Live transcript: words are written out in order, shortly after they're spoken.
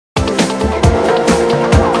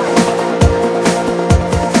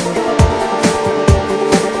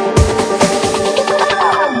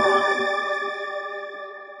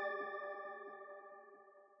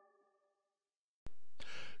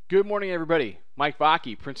Good morning, everybody. Mike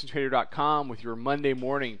Vacchi, Princetontrader.com with your Monday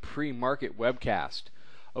morning pre-market webcast.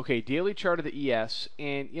 Okay, daily chart of the ES,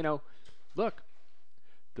 and look,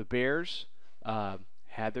 the Bears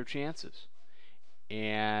had their chances,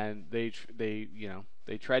 and they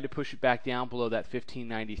tried to push it back down below that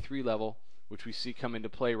 1593 level, which we see come into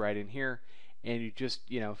play right in here, and you just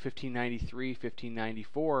 1593,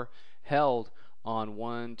 1594 held on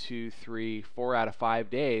 1, 2, 3, 4 out of 5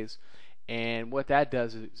 days. And what that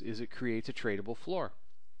does is it creates a tradable floor.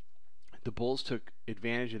 The bulls took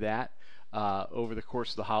advantage of that over the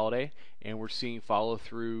course of the holiday, and we're seeing follow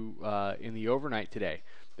through in the overnight today.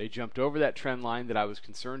 They jumped over that trend line that I was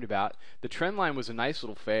concerned about. The trend line was a nice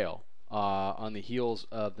little fail on the heels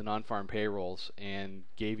of the non-farm payrolls and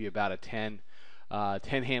gave you about a 10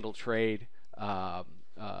 handle trade on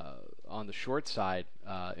the short side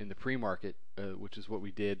in the pre-market, which is what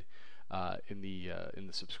we did in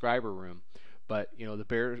the subscriber room. But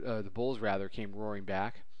the bulls rather came roaring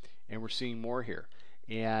back, and we're seeing more here.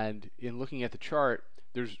 And in looking at the chart,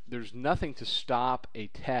 there's nothing to stop a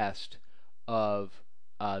test of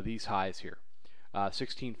these highs here.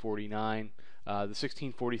 1649, the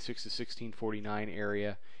 1646 to 1649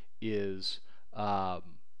 area is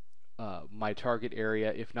my target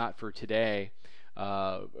area. If not for today,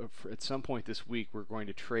 at some point this week, we're going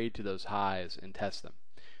to trade to those highs and test them.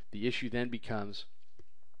 The issue then becomes,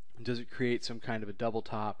 does it create some kind of a double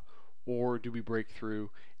top, or do we break through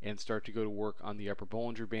and start to go to work on the upper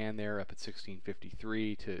Bollinger Band there up at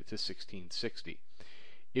 1653 to 1660?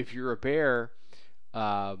 If you're a bear,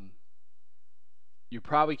 you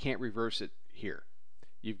probably can't reverse it here.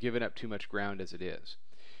 You've given up too much ground as it is.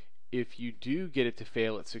 If you do get it to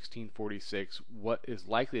fail at 1646, what is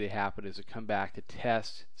likely to happen is it come back to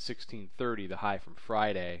test 1630, the high from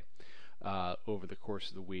Friday, over the course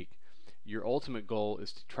of the week. Your ultimate goal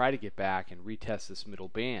is to try to get back and retest this middle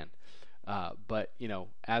band. But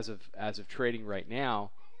as of trading right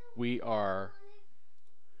now, we are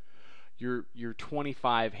you're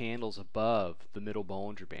 25 handles above the middle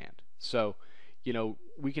Bollinger Band. So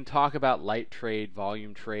we can talk about light trade,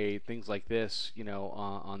 volume trade, things like this,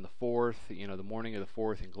 on the 4th, the morning of the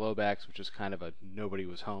 4th in Globex, which is kind of a nobody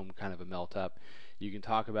was home kind of a melt up. You can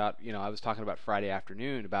talk about, I was talking about Friday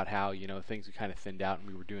afternoon about how, things had kind of thinned out and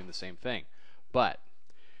we were doing the same thing. But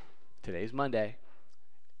today's Monday,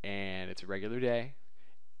 and it's a regular day,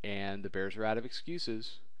 and the Bears are out of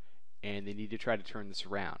excuses, and they need to try to turn this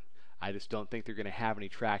around. I just don't think they're going to have any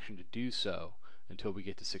traction to do so until we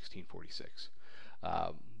get to 1646.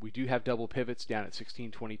 We do have double pivots down at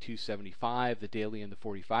 1622.75, the daily and the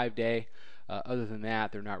 45-day. Other than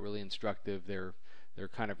that, they're not really instructive. They're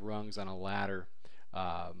kind of rungs on a ladder.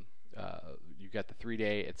 You've got the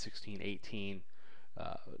 3-day at 1618,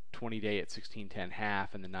 20-day at 1610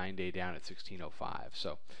 half, and the 9-day down at 1605.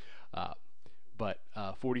 So, but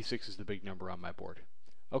 46 is the big number on my board.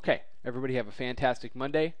 Okay, everybody have a fantastic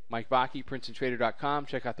Monday. Mike Vacchi, Princetontrader.com.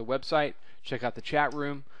 Check out the website. Check out the chat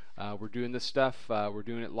room. We're doing this stuff. We're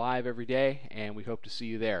doing it live every day, and we hope to see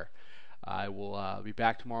you there. I will be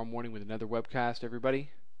back tomorrow morning with another webcast.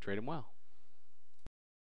 Everybody, trade them well.